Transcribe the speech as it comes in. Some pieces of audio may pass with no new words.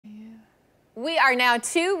We are now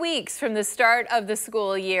 2 weeks from the start of the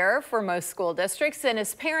school year for most school districts, and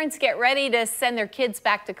as parents get ready to send their kids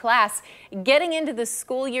back to class, getting into the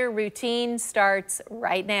school year routine starts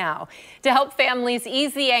right now. To help families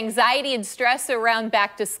ease the anxiety and stress around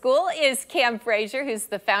back to school is Cam Frazier, who's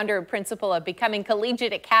the founder and principal of Becoming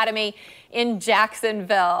Collegiate Academy in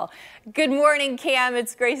Jacksonville. Good morning, Cam.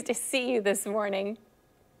 It's great to see you this morning.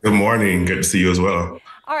 Good morning. Good to see you as well.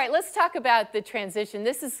 All right, let's talk about the transition.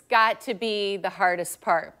 This has got to be the hardest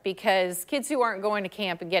part because kids who aren't going to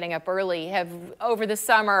camp and getting up early have, over the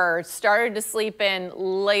summer, started to sleep in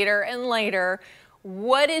later and later.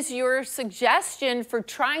 What is your suggestion for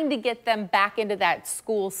trying to get them back into that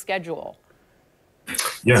school schedule?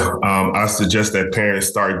 I suggest that parents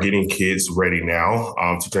start getting kids ready now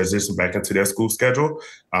to transition back into their school schedule.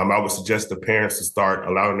 I would suggest the parents to start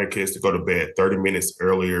allowing their kids to go to bed 30 minutes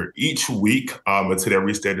earlier each week until they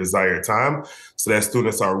reach their desired time so that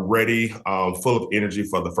students are ready, full of energy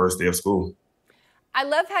for the first day of school. I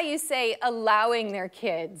love how you say allowing their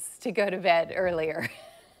kids to go to bed earlier.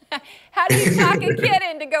 How do you talk a kid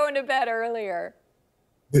into going to bed earlier?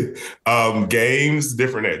 Games,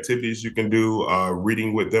 different activities you can do.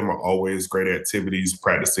 Reading with them are always great activities,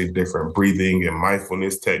 practicing different breathing and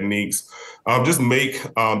mindfulness techniques. Just make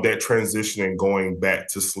that transition and going back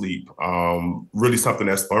to sleep really something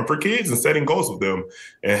that's fun for kids, and setting goals with them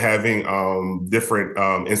and having different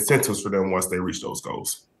incentives for them once they reach those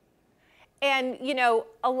goals. And, you know,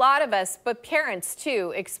 a lot of us, but parents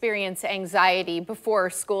too, experience anxiety before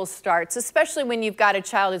school starts, especially when you've got a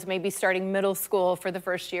child who's maybe starting middle school for the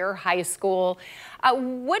first year or high school.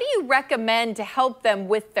 What do you recommend to help them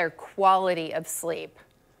with their quality of sleep?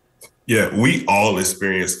 Yeah, we all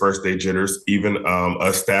experience first day jitters, even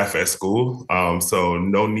us staff at school. So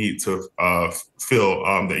no need to feel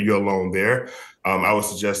that you're alone there. I would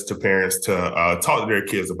suggest to parents to talk to their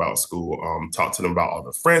kids about school, talk to them about all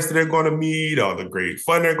the friends that they're going to meet, all the great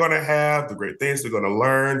fun they're going to have, the great things they're going to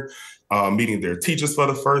learn, meeting their teachers for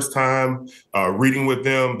the first time, reading with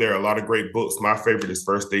them. There are a lot of great books. My favorite is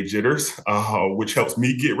First Day Jitters, which helps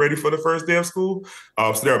me get ready for the first day of school.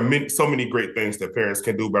 So there are so many great things that parents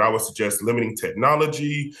can do, but I would suggest limiting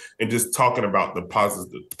technology and just talking about the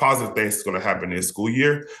positive things that's going to happen this school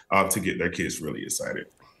year to get their kids really excited.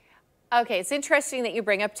 Okay, it's interesting that you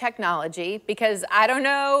bring up technology because I don't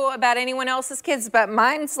know about anyone else's kids, but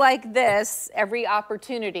mine's like this every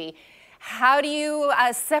opportunity. How do you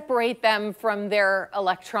separate them from their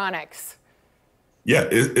electronics? Yeah,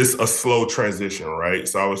 it's a slow transition, right?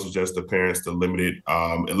 So I would suggest the parents to limit it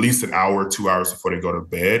at least an hour, 2 hours before they go to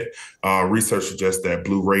bed. Research suggests that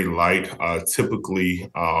blue ray light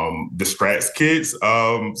typically distracts kids.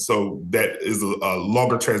 So that is a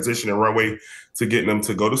longer transition and runway to getting them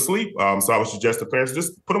to go to sleep. So I would suggest the parents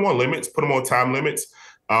just put them on limits, put them on time limits.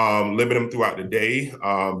 Limit them throughout the day,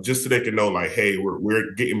 just so they can know, like, hey,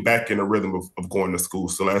 we're getting back in the rhythm of going to school.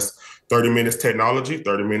 So that's 30 minutes technology,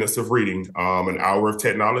 30 minutes of reading, an hour of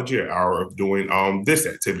technology, an hour of doing this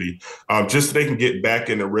activity, just so they can get back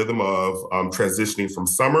in the rhythm of transitioning from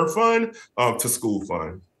summer fun to school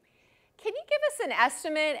fun. Can you give us an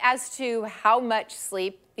estimate as to how much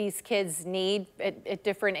sleep these kids need at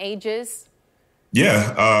different ages?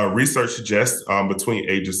 Yeah, research suggests between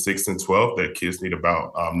ages 6 and 12 that kids need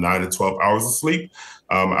about 9 to 12 hours of sleep.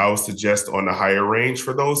 I would suggest on the higher range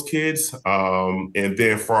for those kids. And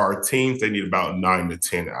then for our teens, they need about 9 to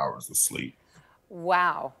 10 hours of sleep.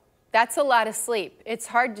 Wow, that's a lot of sleep. It's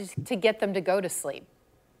hard to get them to go to sleep.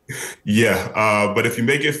 Yeah, but if you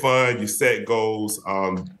make it fun, you set goals,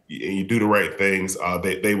 and you do the right things,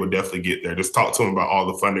 they will definitely get there. Just talk to them about all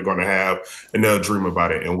the fun they're going to have, and they'll dream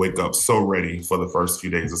about it and wake up so ready for the first few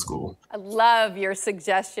days of school. I love your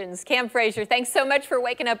suggestions. Cam Frazier, thanks so much for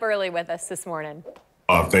waking up early with us this morning.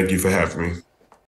 Thank you for having me.